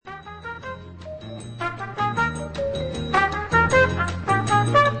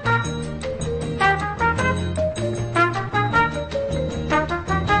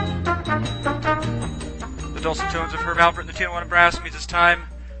Herb Alpert and the TN1 Brass means it's time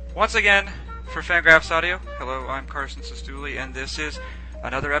once again for Fangraphs Audio. Hello, I'm Carson Sestouli, and this is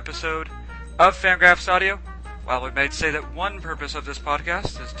another episode of Fangraphs Audio. While we might say that one purpose of this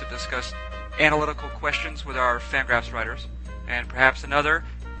podcast is to discuss analytical questions with our Fangraphs writers, and perhaps another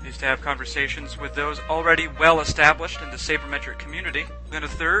is to have conversations with those already well established in the sabermetric community, then a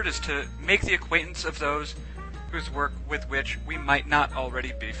third is to make the acquaintance of those whose work with which we might not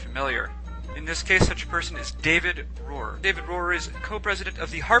already be familiar. In this case, such a person is David Rohrer. David Rohrer is co-president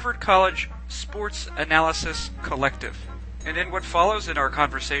of the Harvard College Sports Analysis Collective. And in what follows in our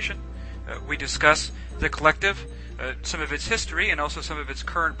conversation, we discuss the collective, some of its history, and also some of its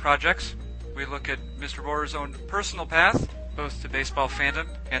current projects. We look at Mr. Rohrer's own personal path, both to baseball fandom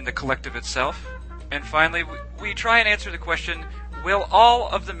and the collective itself. And finally, we try and answer the question, will all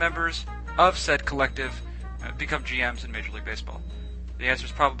of the members of said collective become GMs in Major League Baseball? The answer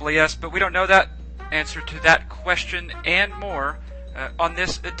is probably yes, but we don't know that answer to that question and more on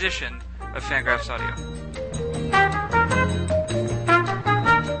this edition of Fangraphs Audio.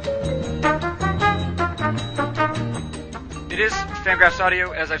 It is Fangraphs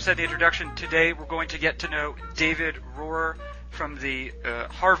Audio. As I've said in the introduction, today we're going to get to know David Rohrer from the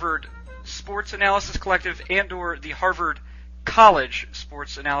Harvard Sports Analysis Collective and/or the Harvard College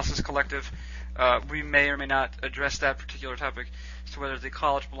Sports Analysis Collective. We may or may not address that particular topic as to whether the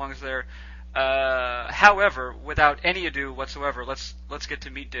college belongs there. However, without any ado whatsoever, let's get to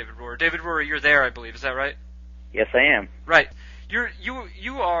meet David Rohrer. David Rohrer, you're there, I believe. Is that right? Yes, I am. Right.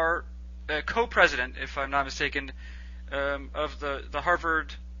 You are co-president, if I'm not mistaken, of the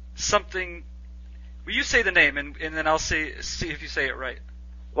Harvard something. Will you say the name, and then I'll see if you say it right.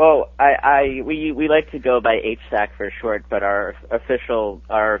 Well, we like to go by HSAC for short, but our official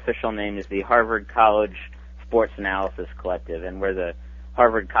name is the Harvard College Sports Analysis Collective, and we're the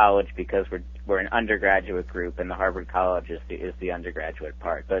Harvard College because we're an undergraduate group, and the Harvard College is the undergraduate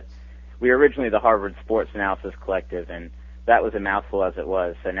part. But we were originally the Harvard Sports Analysis Collective, and that was a mouthful as it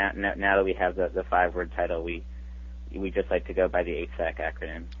was. So now that we have the 5-word title, we just like to go by the HSAC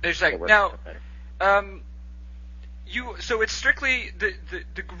acronym. HSAC. Now, so it's strictly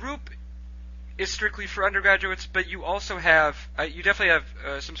the group is strictly for undergraduates, but you also have you definitely have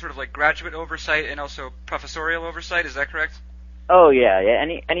some sort of like graduate oversight and also professorial oversight. Is that correct? Oh yeah.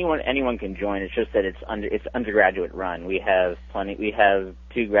 Anyone can join. It's just that it's undergraduate run. We have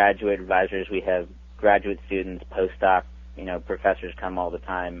 2 graduate advisors. We have graduate students, postdoc, professors come all the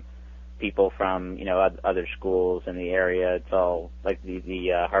time. People from other schools in the area. It's all like the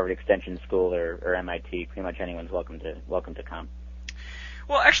Harvard Extension School or MIT. Pretty much anyone's welcome to come.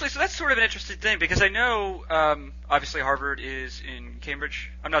 Well, actually, so that's sort of an interesting thing because I know obviously Harvard is in Cambridge.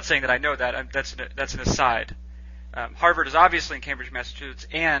 I'm not saying that I know that. That's an aside. Harvard is obviously in Cambridge, Massachusetts,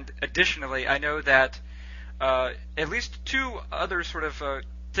 and additionally, I know that at least 2 other sort of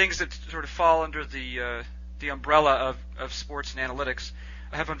things that sort of fall under the umbrella of sports and analytics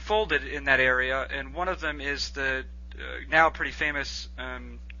have unfolded in that area, and one of them is the now pretty famous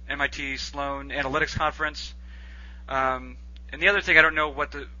MIT Sloan Analytics Conference. And the other thing, I don't know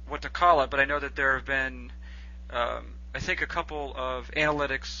what to call it, but I know that there have been, I think, a couple of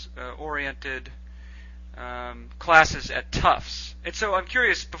analytics-oriented classes at Tufts. And so I'm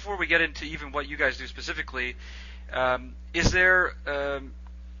curious, before we get into even what you guys do specifically, is there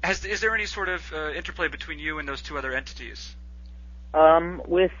any sort of interplay between you and those 2 other entities?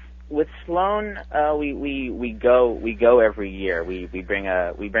 With Sloan, we go every year. We bring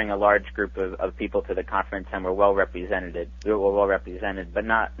a large group of people to the conference, and we're well represented. We're well represented, but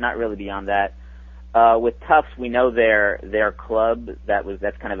not really beyond that. With Tufts, we know their club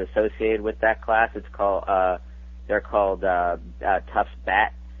that's kind of associated with that class. It's called they're called Tufts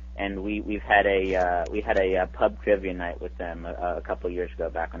Bat, and we had a pub trivia night with them a couple of years ago,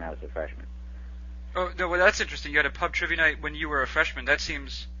 back when I was a freshman. Oh, no, well, that's interesting. You had a pub trivia night when you were a freshman. That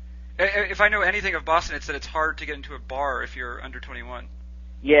seems... If I know anything of Boston, it's that it's hard to get into a bar if you're under 21.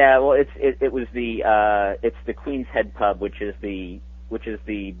 Yeah, well, it was it's the Queen's Head Pub, which is the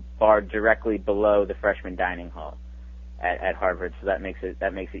bar directly below the freshman dining hall at Harvard. So that makes it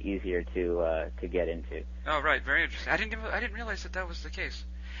easier to get into. Oh, right, very interesting. I didn't realize that was the case.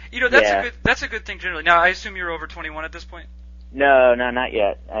 That's a good thing generally. Now, I assume you're over 21 at this point. No, not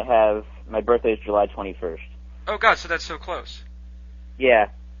yet. My birthday is July 21st. Oh God, so that's so close. Yeah.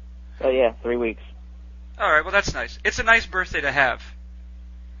 Oh yeah, 3 weeks. All right, well that's nice. It's a nice birthday to have.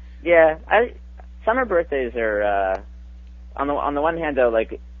 Yeah, summer birthdays are on the one hand though,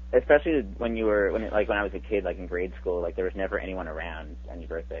 like especially when I was a kid, like in grade school, like there was never anyone around on your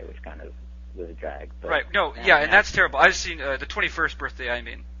birthday, which kind of was a drag. But right. No. Yeah, and that's terrible. I've seen the 21st birthday. I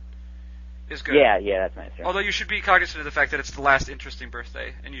mean, is good. Yeah, that's nice. Right? Although you should be cognizant of the fact that it's the last interesting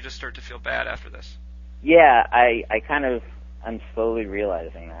birthday, and you just start to feel bad after this. Yeah, I'm slowly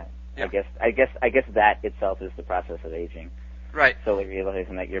realizing that. Yeah. I guess that itself is the process of aging. Right. Slowly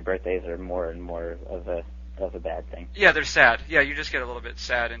realizing that your birthdays are more and more of a bad thing. Yeah, they're sad. Yeah, you just get a little bit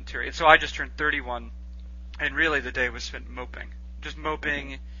sad and teary. And so I just turned 31, and really the day was spent moping. Just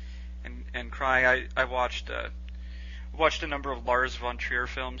moping and crying. I watched a number of Lars von Trier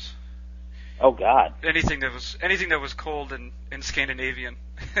films. Oh God! Anything that was cold and Scandinavian.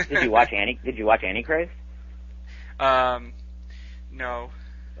 Did you watch Antichrist? No.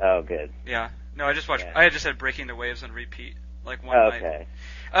 Oh, good. Yeah. No, I just watched. Yeah. I just had Breaking the Waves on repeat, like one night. Okay.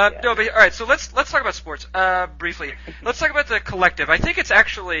 No, but all right. So let's talk about sports briefly. Let's talk about the collective. I think it's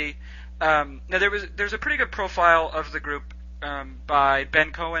actually now there's a pretty good profile of the group by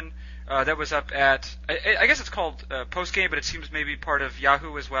Ben Cohen that was up at I guess it's called Postgame, but it seems maybe part of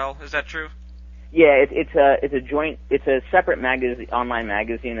Yahoo as well. Is that true? Yeah, it's a separate online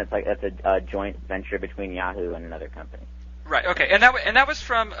magazine that's a joint venture between Yahoo and another company. Right. Okay. And that was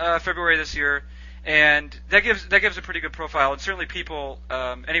from February this year, and that gives a pretty good profile. And certainly people,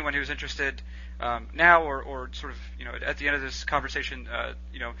 anyone who's interested now or sort of at the end of this conversation, I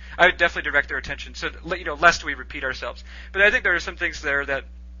would definitely direct their attention. So lest we repeat ourselves. But I think there are some things there that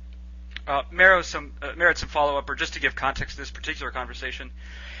merit some follow up, or just to give context to this particular conversation.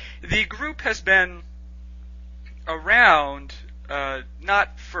 The group has been around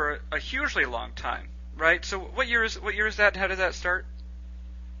not for a hugely long time, right? So what year is that? How did that start?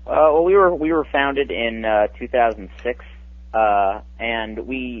 Well, we were founded in 2006, and it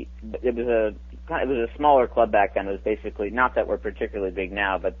was a smaller club back then. It was basically, not that we're particularly big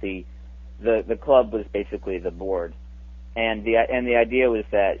now, but the club was basically the board, and the idea was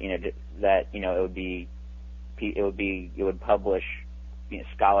that it would publish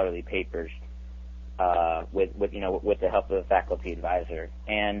scholarly papers with the help of a faculty advisor,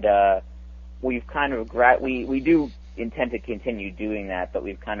 and we've kind of we do intend to continue doing that, but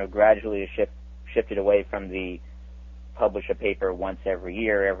we've kind of gradually shifted away from the publish a paper once every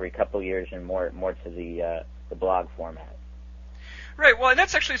year, every couple of years, and more to the blog format. Right. Well, and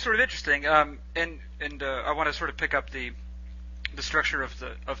that's actually sort of interesting. And I want to sort of pick up the structure of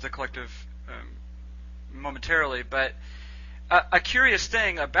the collective momentarily, but a curious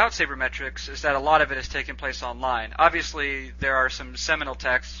thing about Sabermetrics is that a lot of it has taken place online. Obviously, there are some seminal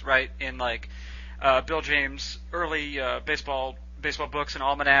texts, right, in like Bill James' early baseball books and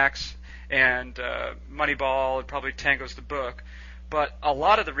almanacs, and Moneyball, and probably Tango's the book. But a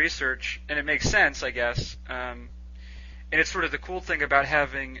lot of the research, and it makes sense, I guess, and it's sort of the cool thing about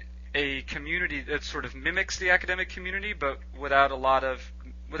having a community that sort of mimics the academic community, but without a lot of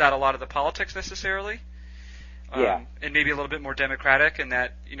the politics necessarily. Yeah. And maybe a little bit more democratic, in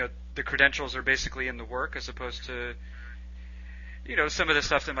that the credentials are basically in the work, as opposed to some of the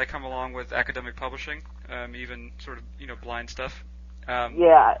stuff that might come along with academic publishing, even sort of blind stuff.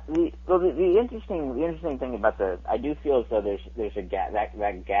 Yeah. The interesting thing about I do feel as though there's a gap,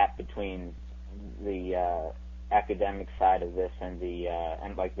 that gap between the academic side of this and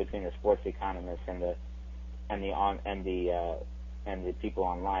between the sports economists and the people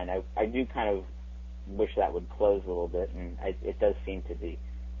online. I do kind of wish that would close a little bit, and it does seem to be,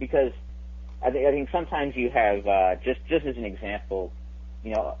 because I think sometimes you have just as an example,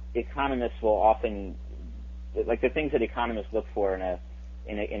 economists will often, like, the things that economists look for in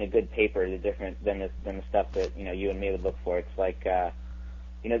a good paper is different than the stuff that you and me would look for. It's like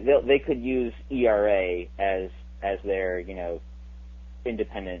they could use ERA as their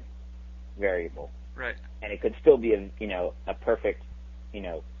independent variable, right? And it could still be a perfect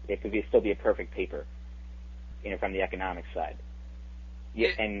it could still be a perfect paper, from the economic side.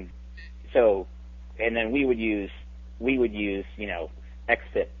 Yeah, and then we would use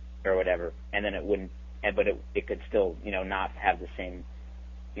XFIT or whatever, and then it wouldn't, but it could still not have the same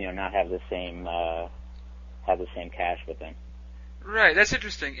cache within. Right, that's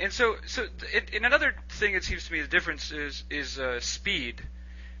interesting. And so in another thing, it seems to me the difference is speed.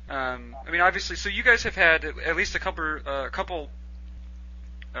 I mean, obviously, so you guys have had at least a couple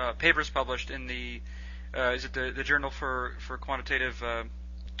papers published in the is it the Journal for Quantitative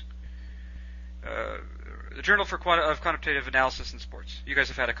the Journal for Quantitative Analysis in Sports. You guys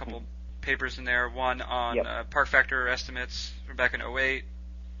have had a couple papers in there. One on park factor estimates from back in 2008,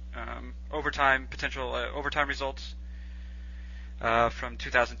 potential overtime results from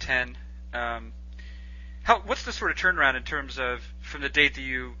 2010. What's the sort of turnaround in terms of from the date that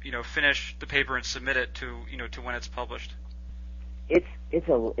you finish the paper and submit it to when it's published? It's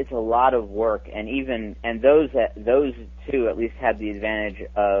a lot of work, and those two at least have the advantage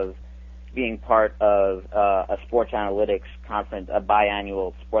of being part of a sports analytics conference, a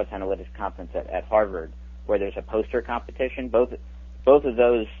biannual sports analytics conference at Harvard, where there's a poster competition. Both of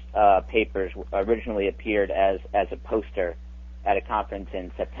those papers originally appeared as a poster at a conference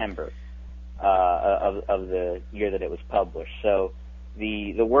in September of the year that it was published. So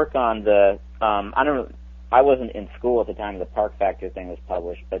the work on the I wasn't in school at the time the Park Factor thing was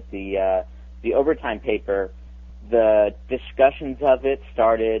published, but the overtime paper, the discussions of it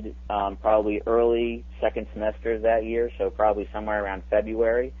started probably early second semester of that year, so probably somewhere around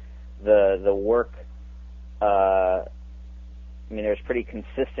February. The work, there was pretty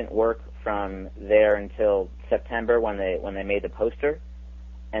consistent work from there until September when they made the poster,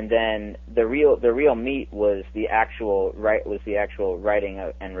 and then the real meat was the actual writing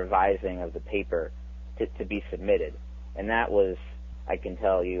and revising of the paper to be submitted, and that was, I can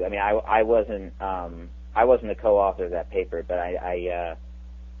tell you, I wasn't a co-author of that paper, but I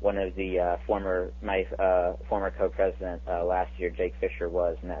one of the former co-president last year, Jake Fisher,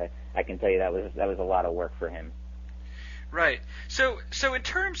 was, and I can tell you that was a lot of work for him. Right. So in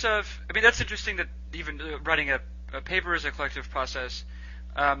terms of, that's interesting that even writing a paper is a collective process.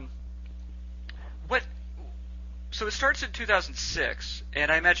 So it starts in 2006,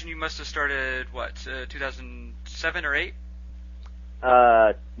 and I imagine you must have started 2007 or 8?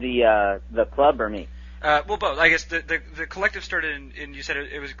 The club or me? Well, both. I guess the collective started in you said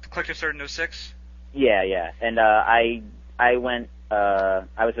it was the collective started in 06? Yeah. And I went. I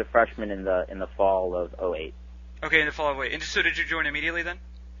was a freshman in the fall of 08. Okay, in the fall of 08. And so did you join immediately then?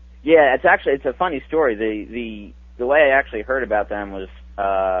 Yeah, it's a funny story. The way I actually heard about them was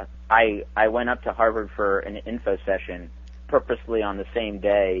I went up to Harvard for an info session purposely on the same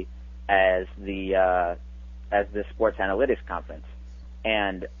day as the sports analytics conference,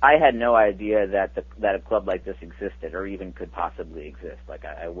 and I had no idea that a club like this existed or even could possibly exist.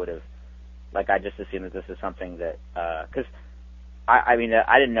 I just assumed that this is something that because I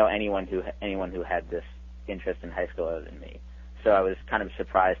didn't know anyone who had this interest in high school other than me, so I was kind of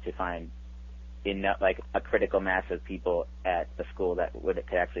surprised to find a critical mass of people at the school that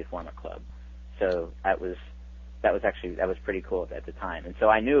could actually form a club. So that was pretty cool at the time. And so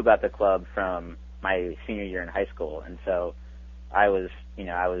I knew about the club from my senior year in high school, and so I was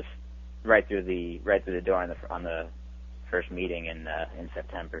right through the door on the first meeting in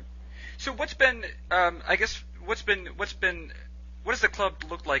September. So what does the club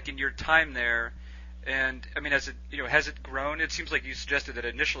look like in your time there? And has it grown? It seems like you suggested that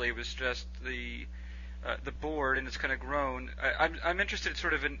initially it was just the board, and it's kind of grown. I'm interested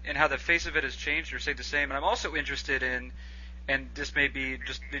sort of in how the face of it has changed or stayed the same, and I'm also interested in, and this may be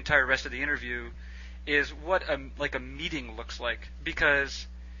just the entire rest of the interview, is what a meeting looks like, because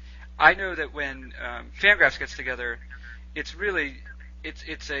I know that when Fangraphs gets together, it's really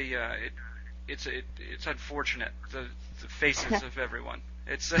it's unfortunate the faces of everyone.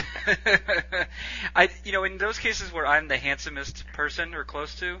 It's in those cases where I'm the handsomest person or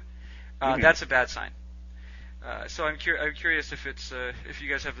close to, that's a bad sign. So I'm curious if you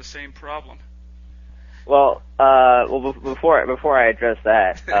guys have the same problem. Well, before I address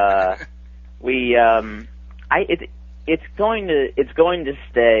that, it's going to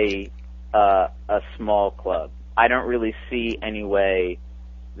stay a small club. I don't really see any way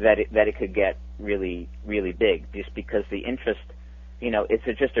that it could get really, really big, just because the interest.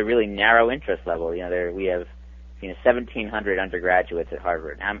 It's just a really narrow interest level. We have 1,700 undergraduates at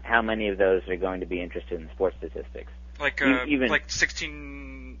Harvard. How many of those are going to be interested in sports statistics? Like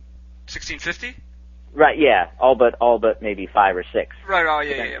 1650? Right. Yeah. All but maybe 5 or 6. Right. Oh,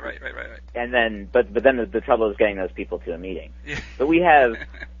 yeah. Right. And then, but then the trouble is getting those people to a meeting. Yeah. But we have.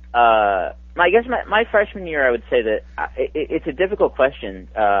 I guess my freshman year, I would say that it's a difficult question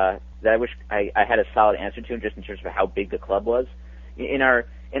that I wish I had a solid answer to, just in terms of how big the club was. In our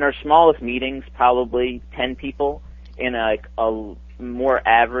smallest meetings, probably 10 people. In a more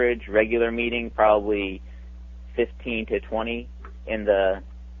average regular meeting, probably 15 to 20 in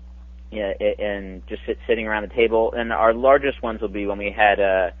just sitting around the table. And our largest ones will be when we have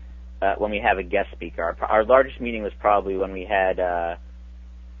a guest speaker. Our largest meeting was probably when we had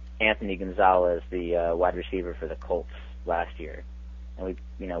Anthony Gonzalez, the wide receiver for the Colts last year, and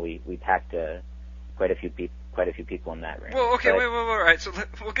we packed quite a few people in that room. Well, okay, wait, all right. So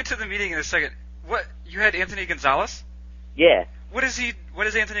we'll get to the meeting in a second. What, you had Anthony Gonzalez? Yeah. What does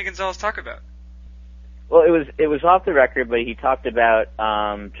Anthony Gonzalez talk about? Well, it was off the record, but he talked about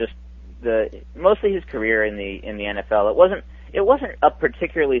just mostly his career in the NFL. It wasn't a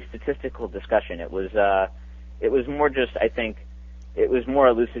particularly statistical discussion. It was more just, I think, it was more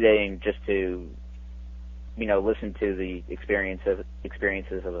elucidating just to listened to the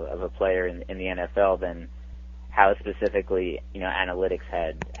experiences of a player in the NFL, then how specifically, analytics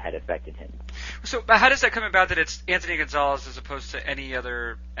had affected him. So how does that come about that it's Anthony Gonzalez as opposed to any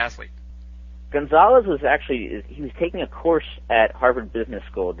other athlete? Gonzalez was he was taking a course at Harvard Business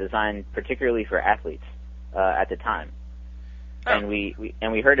School designed particularly for athletes at the time. Oh. And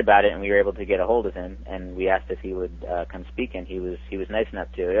we heard about it, and we were able to get a hold of him, and we asked if he would come speak, and he was nice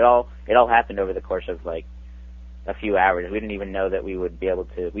enough to. It all happened over the course of like a few hours. We didn't even know that we would be able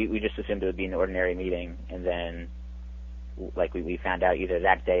to. We just assumed it would be an ordinary meeting, and then like we found out either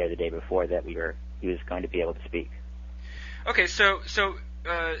that day or the day before that he was going to be able to speak. Okay, so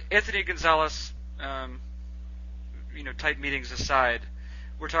Anthony Gonzalez, type meetings aside,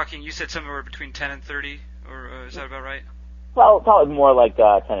 we're talking. You said somewhere between 10 and 30, or is that about right? Well, probably more like 10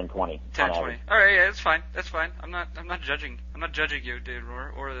 and 20. 10 and 20. All right, yeah, that's fine. That's fine. I'm not judging. I'm not judging you, David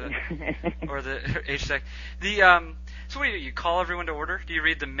Rohr, or the HSEC. So what do you call everyone to order? Do you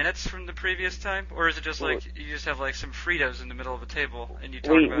read the minutes from the previous time, or is it just like you just have like some Fritos in the middle of a table and you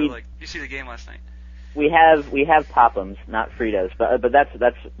talk about like you see the game last night? We have Pop'ems, not Fritos, but that's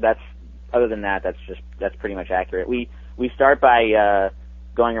other than that, that's pretty much accurate. We start by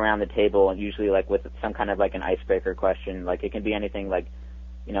going around the table, and usually like with some kind of like an icebreaker question. Like it can be anything like,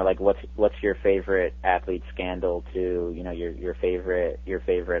 like what's your favorite athlete scandal, to your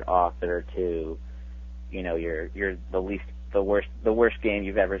favorite author, to your the worst game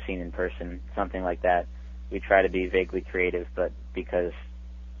you've ever seen in person, something like that. We try to be vaguely creative, but because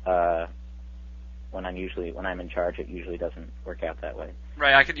when I'm in charge, it usually doesn't work out that way.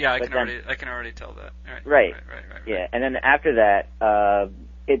 Right. I can already tell that. Right. Yeah. And then after that,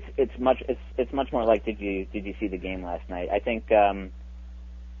 it's much more like did you see the game last night? I think the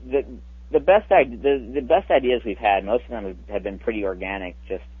best ideas we've had, most of them have been pretty organic.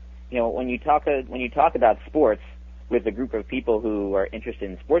 Just when you talk about sports with a group of people who are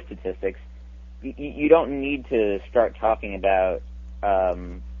interested in sports statistics, you don't need to start talking about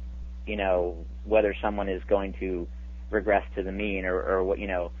whether someone is going to regress to the mean or what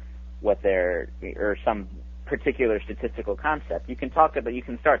or some particular statistical concept. You can start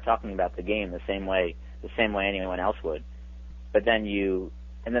talking about the game the same way anyone else would. But then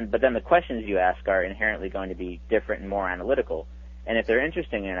the questions you ask are inherently going to be different and more analytical. And if they're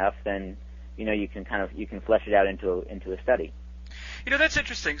interesting enough, then you can flesh it out into a study. That's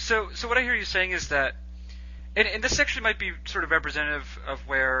interesting. So what I hear you saying is that, and this actually might be sort of representative of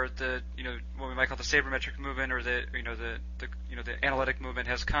where the what we might call the sabermetric movement or the analytic movement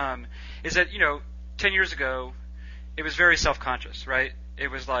has come, is that 10 years ago it was very self-conscious, right?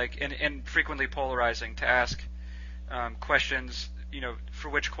 It was like and frequently polarizing to ask questions for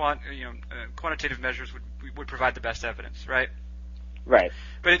which quantitative measures would provide the best evidence, right? Right.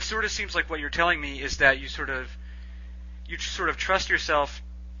 But it sort of seems like what you're telling me is that you sort of trust yourself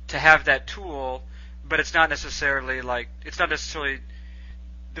to have that tool, but it's not necessarily the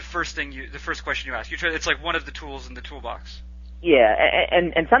first question you ask. It's like one of the tools in the toolbox. Yeah,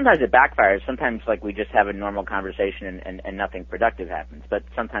 and sometimes it backfires. Sometimes like we just have a normal conversation and nothing productive happens. But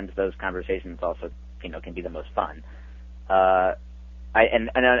sometimes those conversations also can be the most fun. And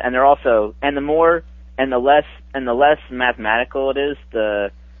they're also the less mathematical it is,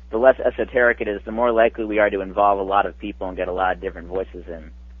 the less esoteric it is, the more likely we are to involve a lot of people and get a lot of different voices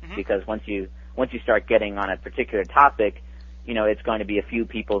in. Mm-hmm. Because once you start getting on a particular topic, it's going to be a few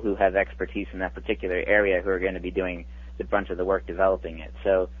people who have expertise in that particular area who are going to be doing the bunch of the work developing it.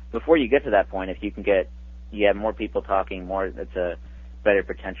 So before you get to that point, if you have more people talking, that's a better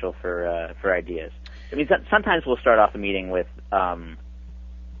potential for ideas. I mean, sometimes we'll start off a meeting with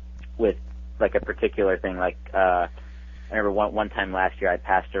like a particular thing. Like I remember one time last year, I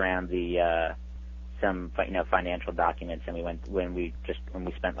passed around some financial documents, and when we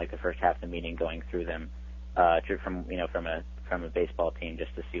spent like the first half of the meeting going through them from a baseball team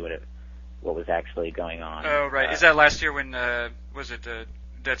just to see what was actually going on. Oh, right. Is that last year when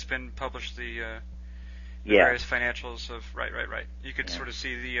that's been published the various financials of right. You could sort of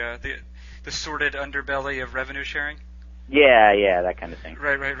see the sordid underbelly of revenue sharing. Yeah, that kind of thing.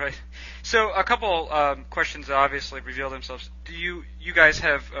 Right. So a couple questions obviously reveal themselves. Do you guys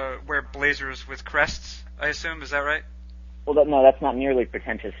wear blazers with crests? I assume, is that right? Well, no, that's not nearly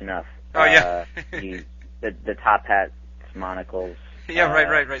pretentious enough. Oh yeah. the top hats, monocles. Yeah,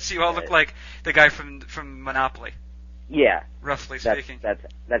 right. So you all look like the guy from Monopoly. Yeah. Roughly speaking.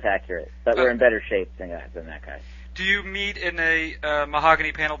 That's accurate. But we're in better shape than that guy. Do you meet in a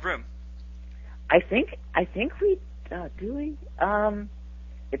mahogany paneled room? I think we do we?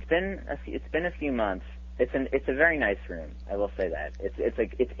 It's been a few months. It's a very nice room. I will say that.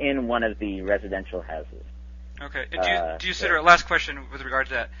 It's in one of the residential houses. Okay. And do you sit around, last question with regard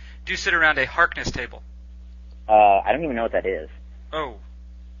to that, do you sit around a Harkness table? I don't even know what that is. Oh.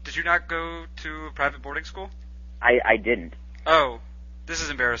 Did you not go to a private boarding school? I didn't. Oh. This is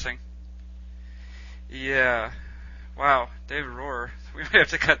embarrassing. Yeah. Wow. David Rohrer. We might have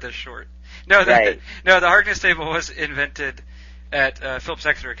to cut this short. No, the Harkness table was invented at Phillips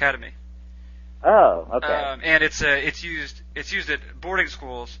Exeter Academy. Oh, okay. And it's used at boarding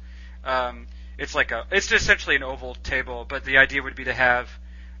schools. It's just essentially an oval table, but the idea would be to have,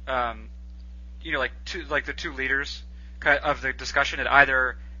 the two leaders of the discussion at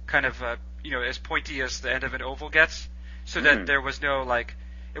either kind of, as pointy as the end of an oval gets, so that there was no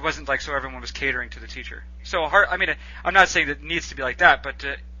it wasn't so everyone was catering to the teacher. So I'm not saying that it needs to be like that, but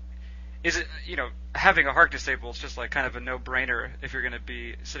is it, having a Harkness table is just kind of a no-brainer if you're going to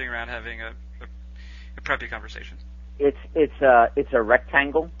be sitting around having a preppy conversation. It's a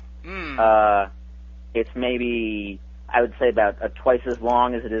rectangle. It's maybe, I would say, about twice as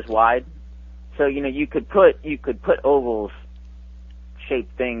long as it is wide. So you could put ovals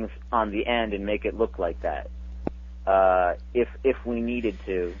shaped things on the end and make it look like that. If we needed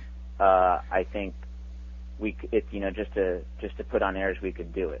to, I think we could, just to put on airs, we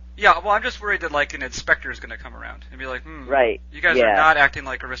could do it. Yeah, well, I'm just worried that an inspector is going to come around and be like, right, you guys are not acting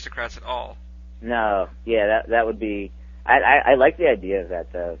like aristocrats at all. No, yeah, that would be. I like the idea of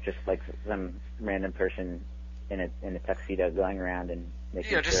that though, just like some random person in a tuxedo going around and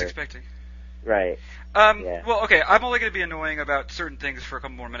making just sure. expecting. Right. Well, okay, I'm only going to be annoying about certain things for a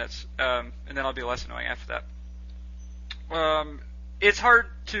couple more minutes, and then I'll be less annoying after that. It's hard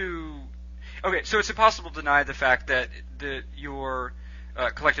to. Okay, so it's impossible to deny the fact that your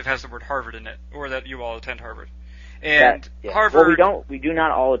collective has the word Harvard in it, or that you all attend Harvard. And Harvard. Well, we do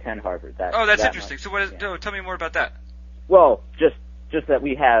not all attend Harvard. That's interesting. So what is? No, tell me more about that. Well, just that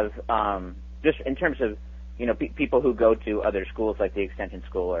we have, just in terms of, people who go to other schools like the Extension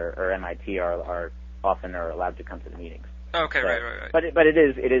School or MIT are often allowed to come to the meetings. Okay, so, right. But it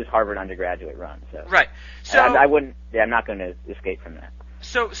is Harvard undergraduate run. So right. So I wouldn't. Yeah, I'm not going to escape from that.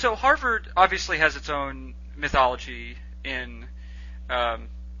 So Harvard obviously has its own mythology in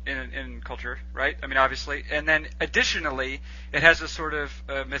culture, right? I mean, obviously, and then additionally, it has a sort of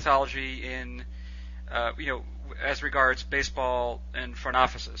mythology in, as regards baseball and front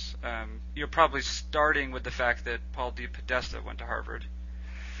offices. Probably starting with the fact that Paul D. Podesta went to Harvard.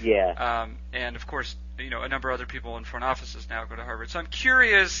 Yeah. And of course, a number of other people in front offices now go to Harvard. So I'm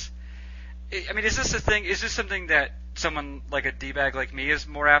curious. I mean, is this a thing? Is this something that someone like a D-bag like me is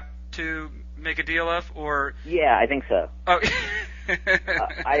more apt to make a deal of, or? Yeah, I think so. Oh.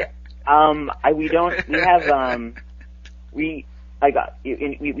 We've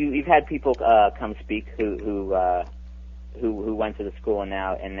had people come speak who went to the school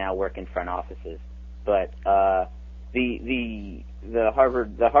and now work in front offices, but the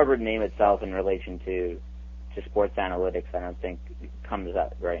Harvard name itself in relation to sports analytics, I don't think comes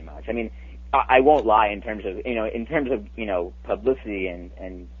up very much. I mean, I won't lie in terms of publicity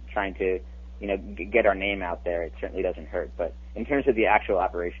and trying to get our name out there, it certainly doesn't hurt. But in terms of the actual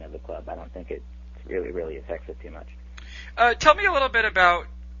operation of the club, I don't think it really affects it too much. Tell me a little bit about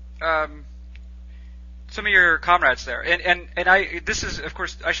some of your comrades there, and this is, of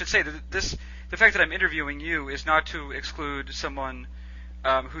course, I should say that the fact that I'm interviewing you is not to exclude someone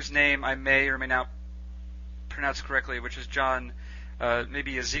whose name I may or may not pronounce correctly, which is John,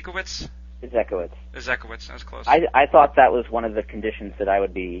 maybe Ezekowitz. Ezekowitz, that was close. I thought that was one of the conditions that I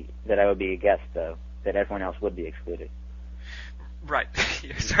would be a guest, though, that everyone else would be excluded. Right.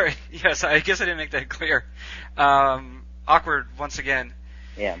 Sorry. Yes, I guess I didn't make that clear. Awkward once again.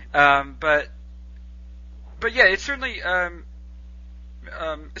 Yeah. But yeah, it's certainly.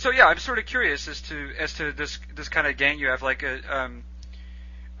 So yeah, I'm sort of curious as to this kind of gang you have. Like,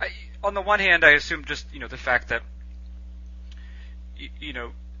 on the one hand, I assume just the fact that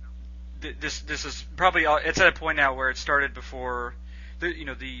this is probably it's at a point now where it started before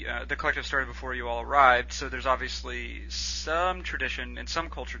the collective started before you all arrived, so there's obviously some tradition and some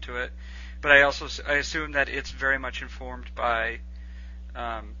culture to it, but I assume that it's very much informed by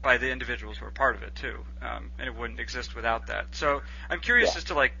the individuals who are part of it too, and it wouldn't exist without that. So I'm curious as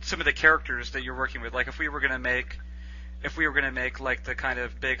to some of the characters that you're working with. Like if we were going to make like the kind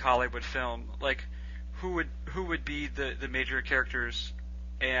of big Hollywood film, like who would be the major characters,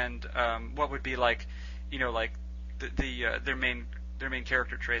 and what would be their main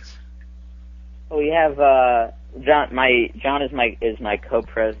character traits? Well, we have John. John is my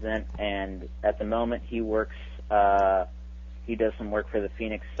co-president, and at the moment he works. He does some work for the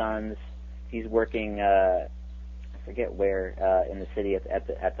Phoenix Suns. He's working. I forget where in the city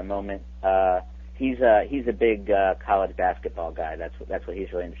at the moment. he's a big college basketball guy. That's what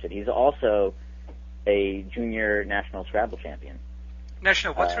he's really interested in. He's also a junior national Scrabble champion.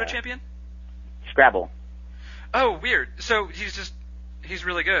 National what sort of champion? Scrabble. Oh, weird. So he's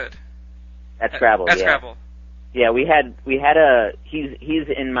really good. At Scrabble. At yeah. Scrabble. Yeah, we had he's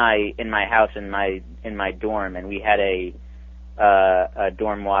in my house in my dorm, and we had a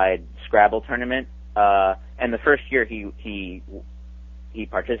dorm wide Scrabble tournament. And the first year he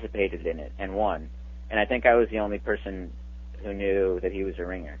participated in it and won. And I think I was the only person who knew that he was a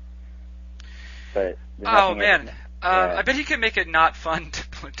ringer. But oh man, I bet he can make it not fun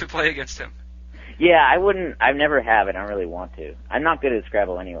to play against him. Yeah, I wouldn't. I never have. I don't really want to. I'm not good at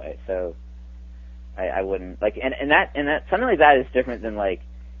Scrabble anyway, so I wouldn't like. And that something like that is different than like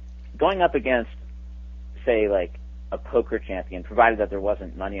going up against, say, like a poker champion, provided that there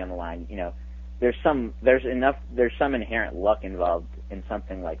wasn't money on the line. You know, there's some inherent luck involved in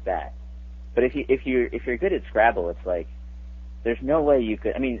something like that. But if you're good at Scrabble, it's like there's no way you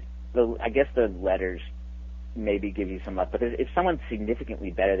could. I mean, I guess the letters maybe give you some luck, but if someone's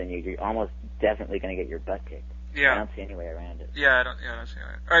significantly better than you, you're almost definitely going to get your butt kicked. Yeah. I don't see any way around it. Yeah, I don't see it.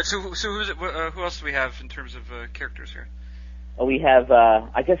 All right, so who's it? Who else do we have in terms of characters here? Well, we have.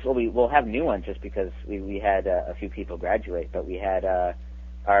 I guess we'll have new ones just because we had a few people graduate, but we had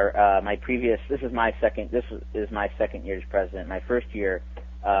my previous. This is my second year's president. My first year,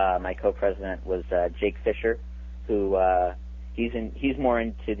 my co-president was Jake Fisher, who. He's more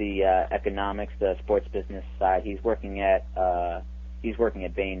into the economics, the sports business side. He's working at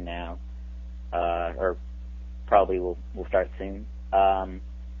Bain now, or probably will start soon.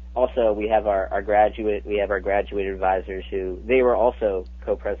 Also, we have our graduate advisors who they were also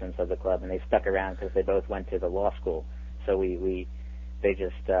co-presidents of the club, and they stuck around because they both went to the law school. So they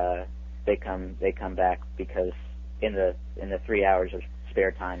come back because in the 3 hours of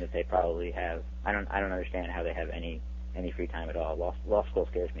spare time that they probably have, I don't understand how they have any free time at all. Law school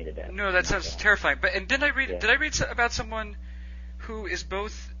scares me to death. No, that sounds terrifying. But did I read about someone who is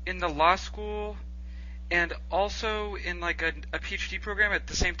both in the law school and also in like a PhD program at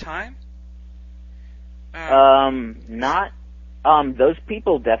the same time? Those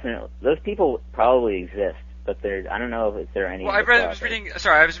people probably exist, but I don't know if there are any. Well, I was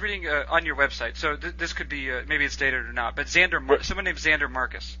reading on your website, so this could be maybe it's dated or not. But someone named Xander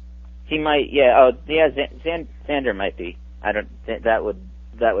Marcus. He might, yeah. Oh, yeah. Xander might be. That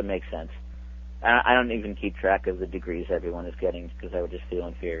would make sense. I don't even keep track of the degrees everyone is getting because I would just feel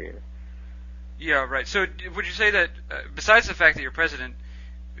inferior. Yeah, right. So, would you say that besides the fact that you're president,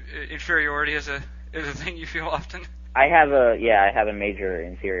 inferiority is a thing you feel often? I have a major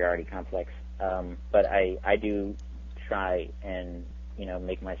inferiority complex. But I do try and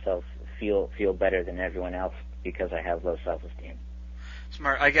make myself feel better than everyone else because I have low self-esteem.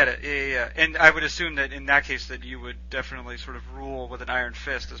 Smart, I get it. Yeah. And I would assume that in that case that you would definitely sort of rule with an iron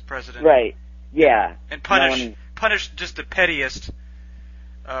fist as president. Right. Yeah. And punish just the pettiest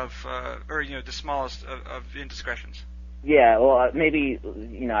of, the smallest of indiscretions. Yeah. Well, maybe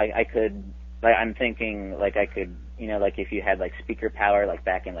I could. Like, I'm thinking like I could. Like if you had like speaker power, like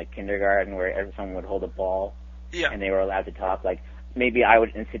back in like kindergarten, where someone would hold a ball, and they were allowed to talk. Like maybe I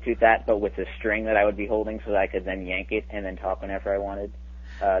would institute that, but with a string that I would be holding, so that I could then yank it and then talk whenever I wanted.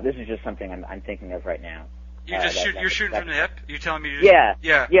 This is just something I'm thinking of right now. You're shooting from the hip? You're telling me? Yeah.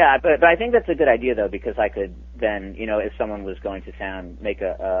 But I think that's a good idea though, because I could then, if someone was going to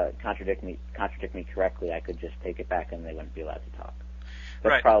contradict me correctly, I could just take it back and they wouldn't be allowed to talk.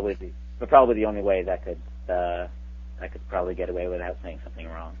 That's probably the only way that I could probably get away without saying something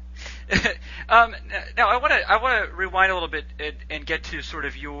wrong. Now I want to rewind a little bit and get to sort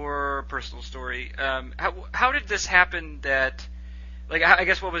of your personal story. How did this happen? That, like, I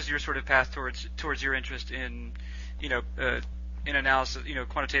guess what was your sort of path towards your interest in, in analysis,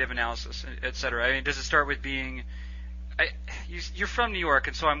 quantitative analysis, et cetera? I mean, does it start with being? You're from New York,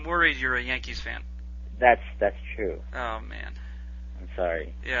 and so I'm worried you're a Yankees fan. That's true. Oh man. I'm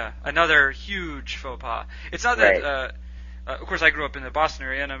sorry. Yeah, another huge faux pas. It's not that. Of course, I grew up in the Boston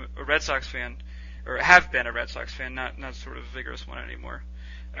area, and I'm a Red Sox fan, or have been a Red Sox fan, not sort of a vigorous one anymore.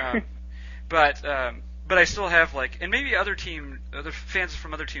 But I still have and maybe other fans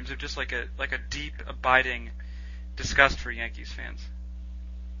from other teams have just like a deep, abiding disgust for Yankees fans.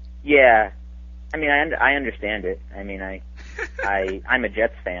 Yeah, I mean, I understand it. I mean, I'm a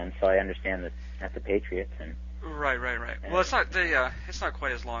Jets fan, so I understand that the Patriots and. Right. Well, it's not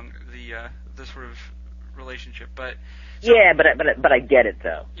quite as long the sort of relationship, but yeah, but I get it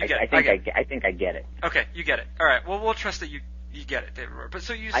though. I think I get it. Okay, you get it. All right. Well, we'll trust that you get it, David Rohr. But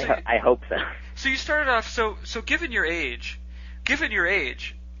so I hope so. So you started off. So given your age,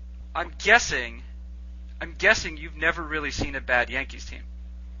 I'm guessing I'm guessing you've never really seen a bad Yankees team.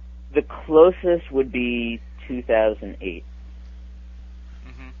 The closest would be 2008.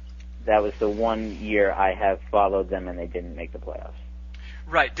 Mm-hmm. That was the one year I have followed them, and they didn't make the playoffs.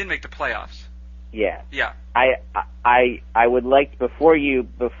 Right, didn't make the playoffs. Yeah. Yeah. I would like, before you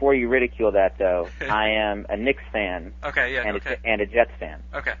ridicule that though, I am a Knicks fan. Okay. Yeah. And a Jets fan.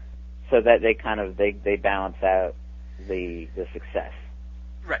 Okay. So that they balance out the success.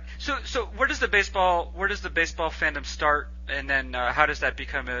 Right. So where does the baseball fandom start, and then how does that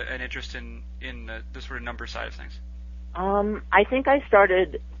become an interest in the sort of number side of things? I think I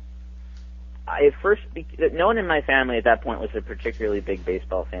started. No one in my family at that point was a particularly big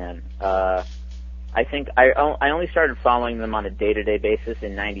baseball fan. I think I only started following them on a day-to-day basis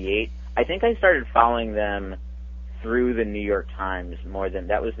in '98. I think I started following them through the New York Times more than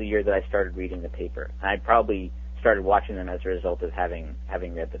that was the year that I started reading the paper. And I probably started watching them as a result of having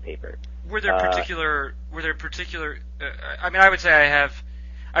read the paper. Were there particular? I mean, I would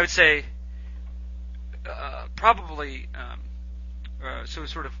say probably so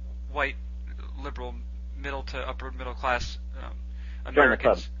sort of white, liberal, middle to upper middle class Americans. Join the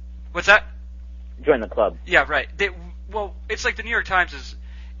club. What's that? Join the club. Yeah, right. Well, it's like the New York Times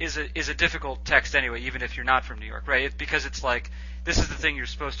is a difficult text anyway, even if you're not from New York, right? Because it's like this is the thing you're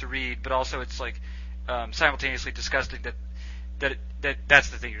supposed to read, but also it's like simultaneously disgusting that's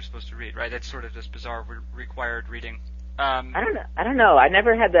the thing you're supposed to read, right? That's sort of this bizarre required reading. I don't know. I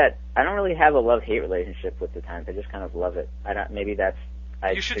never had that. I don't really have a love-hate relationship with the Times. I just kind of love it. Maybe that's.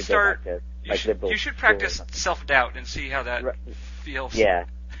 You should practice self-doubt and see how that feels. Yeah.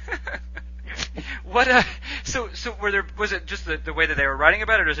 What? So was it just the way that they were writing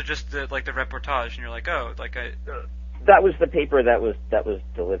about it, or is it just the reportage? And you're like, oh, like I. That was the paper that was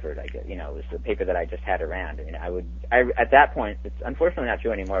delivered. I guess it was the paper that I just had around. I mean, at that point, it's unfortunately not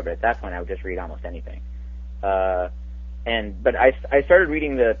true anymore. But at that point, I would just read almost anything. But I started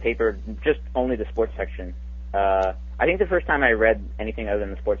reading the paper, just only the sports section. I think the first time I read anything other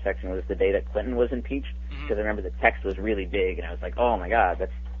than the sports section was the day that Clinton was impeached, because I remember the text was really big, and I was like, oh my God,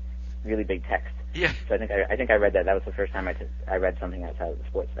 that's really big text. Yeah. So I think I read that. That was the first time I read something outside of the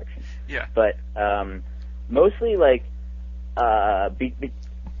sports section. Yeah. But mostly the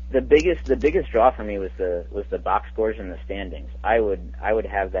biggest draw for me was the box scores and the standings. I would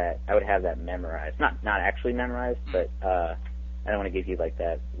have that memorized. Not actually memorized, but I don't want to give you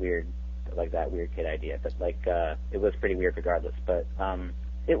that weird kid idea, but it was pretty weird regardless. But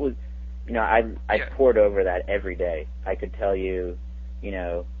it was, I pored over that every day. I could tell you,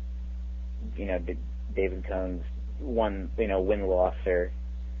 David Cohn's win-loss or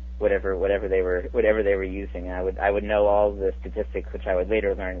whatever they were using. And I would know all the statistics, which I would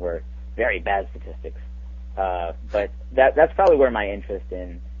later learn were very bad statistics. But that's probably where my interest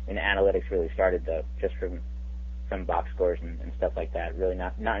in analytics really started, though, just from box scores and stuff like that. Really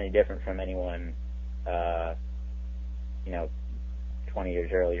not any different from anyone, 20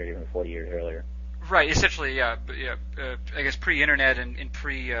 years earlier, even 40 years earlier. Right, essentially, yeah. But I guess pre-internet and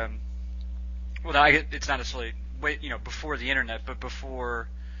pre. It's not necessarily before the internet, but before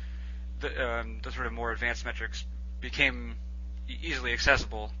the sort of more advanced metrics became easily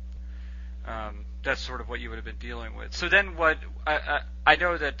accessible. That's sort of what you would have been dealing with. So then, what I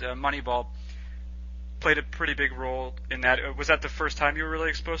know that Moneyball played a pretty big role in that. Was that the first time you were really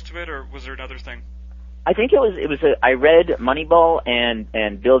exposed to it, or was there another thing? I think it was. I read Moneyball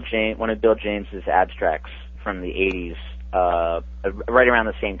and Bill James, one of Bill James's abstracts from the '80s, right around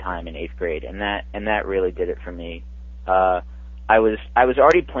the same time in 8th grade, and that really did it for me. I was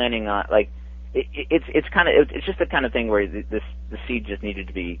already planning on it's just the kind of thing where the seed just needed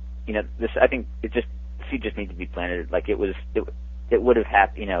to be the seed just needed to be planted. It would have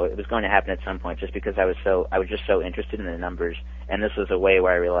happened, it was going to happen at some point, just because I was just so interested in the numbers, and this was a way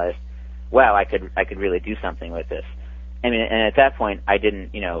where I realized, wow, I could really do something with this. I mean, and at that point, I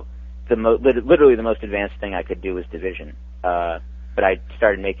didn't, literally the most advanced thing I could do was division. But I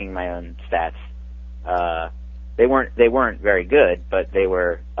started making my own stats. They weren't very good, but they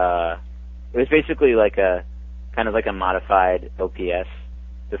were. It was basically kind of like a modified OPS.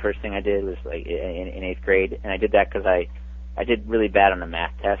 The first thing I did was in 8th grade, and I did that because I did really bad on a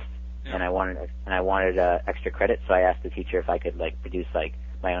math test, and I wanted extra credit, so I asked the teacher if I could produce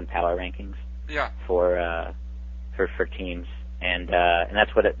my own power rankings. Yeah. For teams, and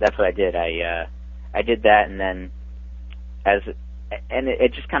that's what I did. I did that, and then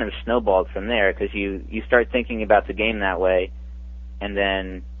it just kind of snowballed from there, because you start thinking about the game that way, and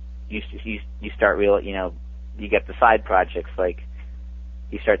then you start you get the side projects,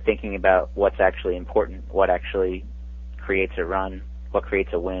 you start thinking about what's actually important, what actually creates a run, what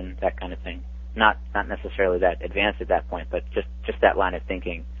creates a win, that kind of thing. not necessarily that advanced at that point, but just that line of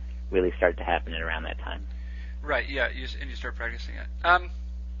thinking really started to happen at around that time. Right. Yeah. You start practicing it.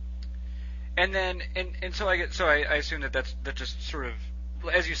 And then so I assume that just sort of,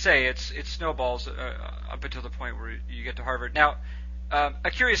 as you say, it snowballs up until the point where you get to Harvard. Now,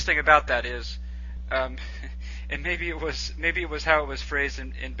 a curious thing about that is, and maybe it was how it was phrased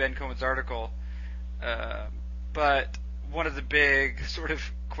in Ben Cohen's article, but one of the big sort of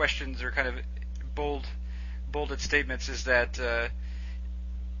questions or kind of bolded statements is that the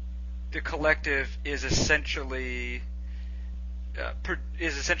collective is essentially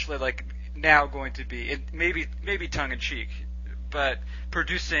like now going to be, maybe tongue in cheek, but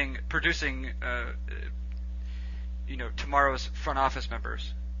producing tomorrow's front office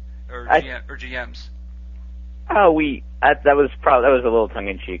members or GMs. Oh, that was a little tongue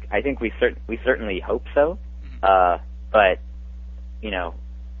in cheek. I think we certainly hope so. Mm-hmm. But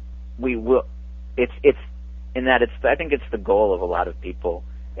we will. It's in that I think it's the goal of a lot of people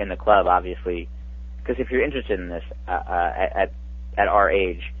in the club, obviously, because if you're interested in this at our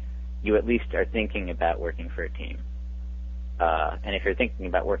age, you at least are thinking about working for a team. And if you're thinking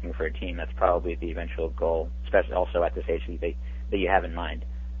about working for a team, that's probably the eventual goal, especially also at this age that you have in mind.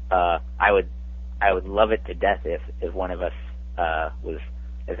 I would love it to death if one of us was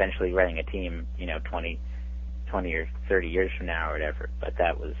eventually running a team, 20 or 30 years from now or whatever. But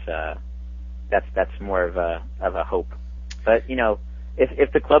that was that's more of a hope. But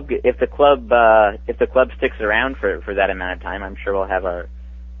if the club sticks around for that amount of time, I'm sure we'll have our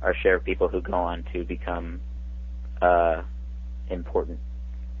share of people who go on to become important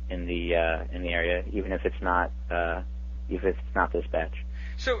in the area, even if it's not this batch.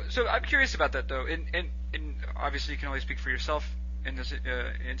 So I'm curious about that though, and obviously you can only speak for yourself in this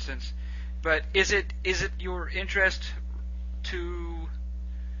instance, but is it your interest to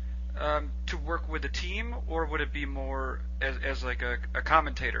work with a team, or would it be more as like a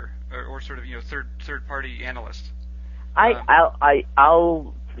commentator or sort of third party analyst?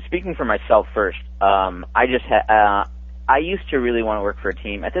 I'll speaking for myself first. I used to really want to work for a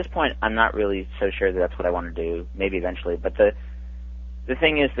team. At this point, I'm not really so sure that that's what I want to do. Maybe eventually, but the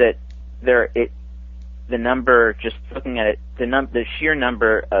thing is that the number, just looking at it, the sheer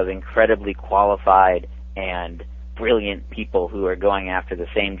number of incredibly qualified and brilliant people who are going after the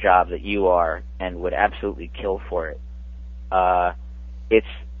same job that you are and would absolutely kill for it. It's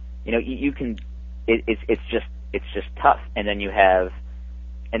just tough. And then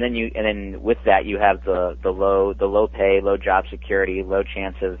with that you have the low pay, low job security, low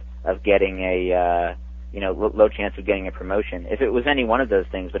chance of getting low chance of getting a promotion. If it was any one of those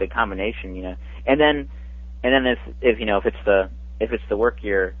things, but a combination, and then if it's the work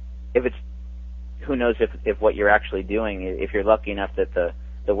who knows if what you're actually doing, if you're lucky enough that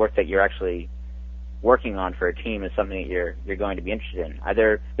the work that you're actually working on for a team is something that you're going to be interested in.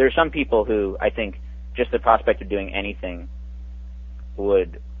 There are some people who I think just the prospect of doing anything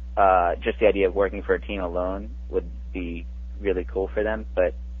would, just the idea of working for a team alone would be really cool for them.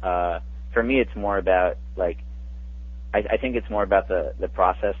 But for me, it's more about I think it's more about the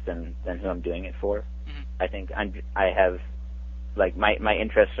process than who I'm doing it for. Mm-hmm. I think I have my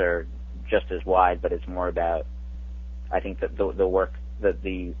interests are just as wide, but it's more about, I think, that the work,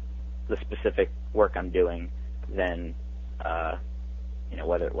 the specific work I'm doing than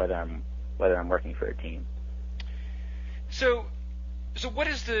whether I'm working for a team. So what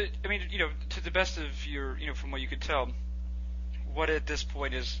is to the best of your, from what you could tell, what at this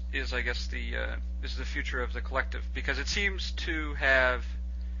point is I guess is the future of the collective? Because it seems to have,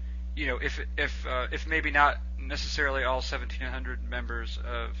 if maybe not necessarily all 1,700 members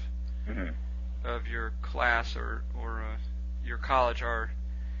of Mm-hmm. of your class or your college are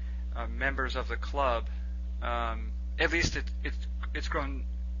members of the club, at least it's grown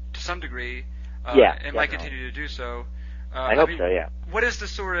to some degree, and might continue to do so. I hope so. Yeah. What is the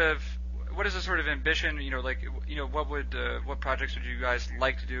sort of ambition? What projects would you guys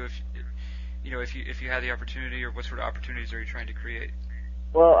like to do if you had the opportunity, or what sort of opportunities are you trying to create?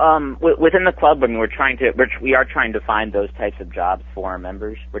 Well, within the club, we are trying to find those types of jobs for our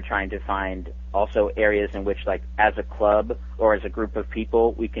members. We're trying to find also areas in which, as a club or as a group of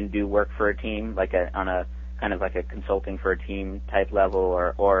people, we can do work for a team, on a kind of like a consulting for a team type level,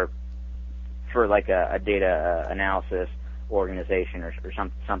 or for a data analysis organization or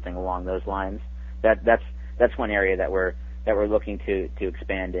something along those lines. That's one area that we're looking to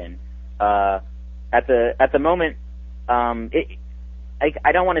expand in. At the moment,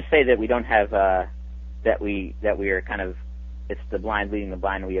 I don't want to say that we don't have that we are kind of, it's the blind leading the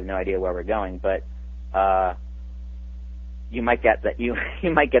blind and we have no idea where we're going, but you might get that you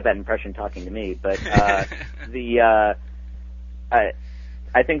might get that impression talking to me, but I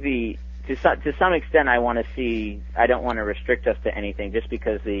think to some extent I want to see. I don't want to restrict us to anything just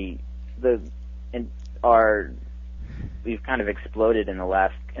because we've kind of exploded in the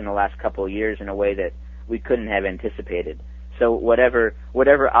last couple of years in a way that we couldn't have anticipated. So whatever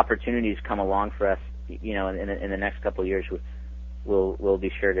opportunities come along for us, in the next couple of years, we'll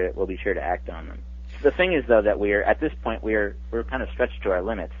be sure to act on them. The thing is, though, that at this point we're kind of stretched to our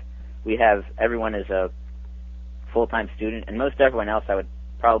limits. We have everyone is a full-time student, and most everyone else, I would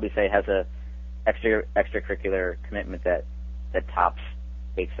probably say, has a extracurricular commitment that tops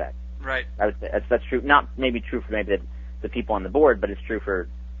HSAC. Right. I would say that's true. Not maybe true for maybe the people on the board, but it's true for,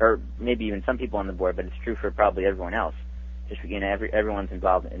 or maybe even some people on the board, but it's true for probably everyone else. Just everyone's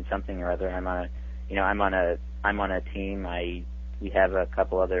involved in something or other. I'm on a team. We have a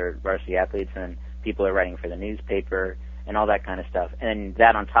couple other varsity athletes, and people are writing for the newspaper and all that kind of stuff. And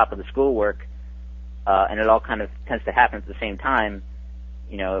that on top of the schoolwork, and it all kind of tends to happen at the same time.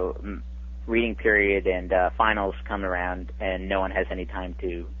 Reading period and finals come around, and no one has any time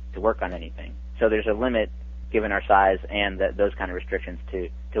to work on anything. So there's a limit, given our size and those kind of restrictions,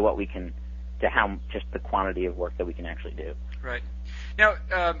 to what we can, to how just the quantity of work that we can actually do. Right. Now,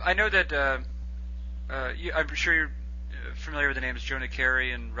 I know that I'm sure you're familiar with the names Jonah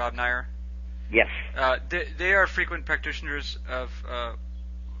Carey and Rob Nair. Yes. They are frequent practitioners of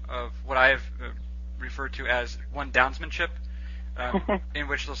what I have referred to as one-downsmanship, in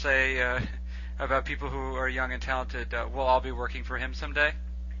which they'll say about people who are young and talented, we'll all be working for him someday.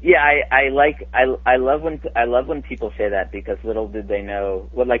 Yeah, I love when people say that, because little did they know.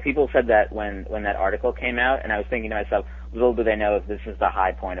 Well, like, people said that when that article came out, and I was thinking to myself, little do they know if this is the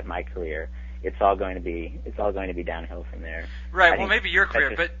high point of my career. It's all going to be downhill from there. Right. Well, maybe your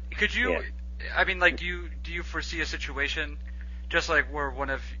career, but could you? Yeah. I mean, like, do you foresee a situation just like where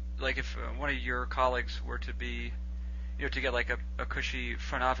if one of your colleagues were to be, to get like a cushy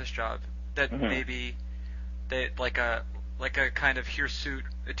front office job, that maybe they like a kind of hirsute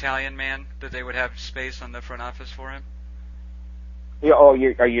Italian man, that they would have space on the front office for him? Yeah,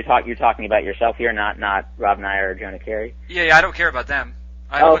 you're talking about yourself here, not Rob Nair or Jonah Carey? Yeah, I don't care about them.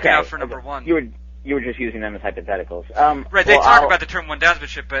 I'm looking out for number one. You were just using them as hypotheticals. Right, they talk about the term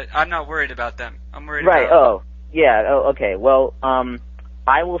one-downsmanship, but I'm not worried about them. I'm worried about... Right, oh, yeah, okay. Well,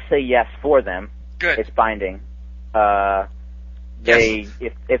 I will say yes for them. Good. It's binding. Yes.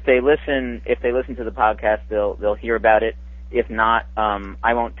 If they listen to the podcast, they'll hear about it. If not,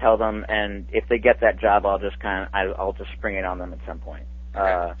 I won't tell them, and if they get that job, I'll just spring it on them at some point.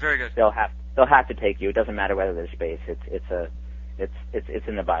 Okay, very good. They'll have to take you. It doesn't matter whether there's space. It's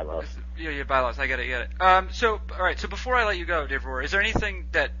in the bylaws. Yeah, bylaws. I get it. So, all right. So before I let you go, Dave Rohrer, is there anything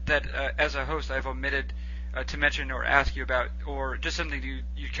that as a host I've omitted to mention or ask you about, or just something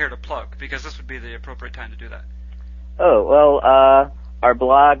you care to plug? Because this would be the appropriate time to do that. Oh, well, our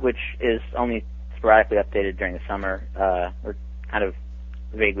blog, which is only sporadically updated during the summer, we're kind of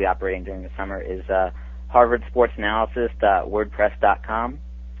vaguely operating during the summer, is harvardsportsanalysis.wordpress.com.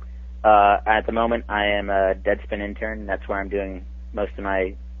 At the moment, I am a Deadspin intern. That's where I'm doing I'm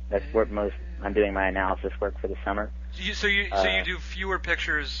doing my analysis work for the summer. So you do fewer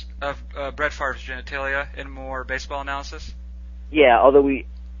pictures of Brett Favre's genitalia and more baseball analysis? Yeah, although we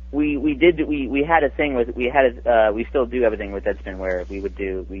had a thing with we still do everything with Deadspin, where we would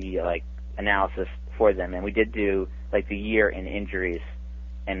do analysis for them, and we did do like the year in injuries,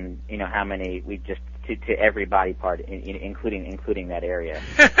 and how many we just to every body part, including that area.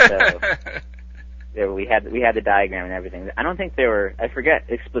 So we had the diagram and everything. I don't think there were. I forget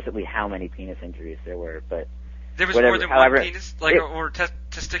explicitly how many penis injuries there were, but there was more than one penis, or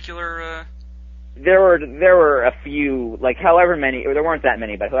testicular. There were a few, like however many. There weren't that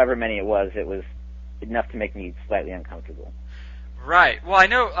many, but however many it was enough to make me slightly uncomfortable. Right. Well, I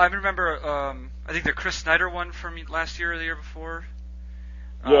remember. I think the Chris Snyder one from last year or the year before.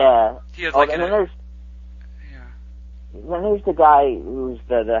 Yeah. He had Then there's the guy who's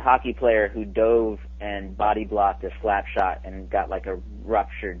the hockey player who dove and body blocked a slap shot and got like a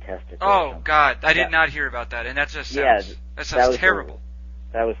ruptured testicle. Oh God, I did not hear about that, and that just sounds that terrible.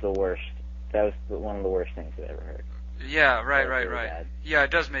 That was the worst. That was one of the worst things I've ever heard. Yeah, right. Bad. Yeah,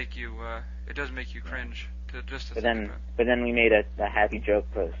 it does make you cringe to think about. But then we made a happy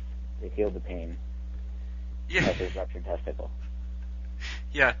joke post to heal the pain. Yeah. Of his ruptured testicle.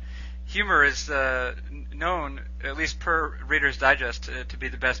 Yeah. Humor is known, at least per Reader's Digest, to be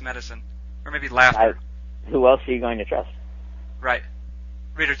the best medicine. Or maybe laughter. Who else are you going to trust? Right.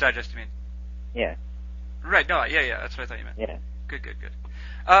 Reader's Digest, you mean? Yeah. Right, no, yeah, that's what I thought you meant. Yeah. Good.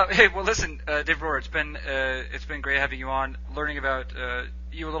 Hey, well, listen, Dave Rohr, it's been great having you on, learning about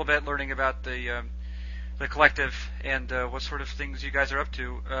you a little bit, learning about the collective and what sort of things you guys are up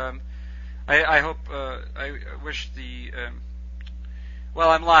to. I hope I wish the well,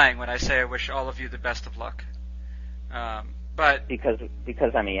 I'm lying when I say I wish all of you the best of luck. But because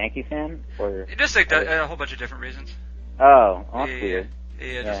I'm a Yankee fan, or just a whole bunch of different reasons. Oh, that's weird.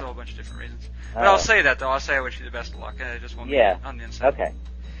 Yeah, just a whole bunch of different reasons. But I'll say that though. I'll say I wish you the best of luck. I just won't be on the inside. Okay.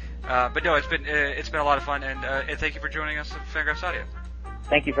 But no, it's been a lot of fun, and thank you for joining us at Fangraphs Audio.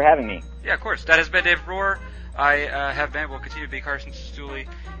 Thank you for having me. Yeah, of course. That has been Dave Rohr. I will continue to be Carson Cistulli,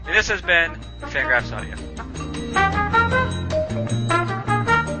 and this has been Fangraphs Audio.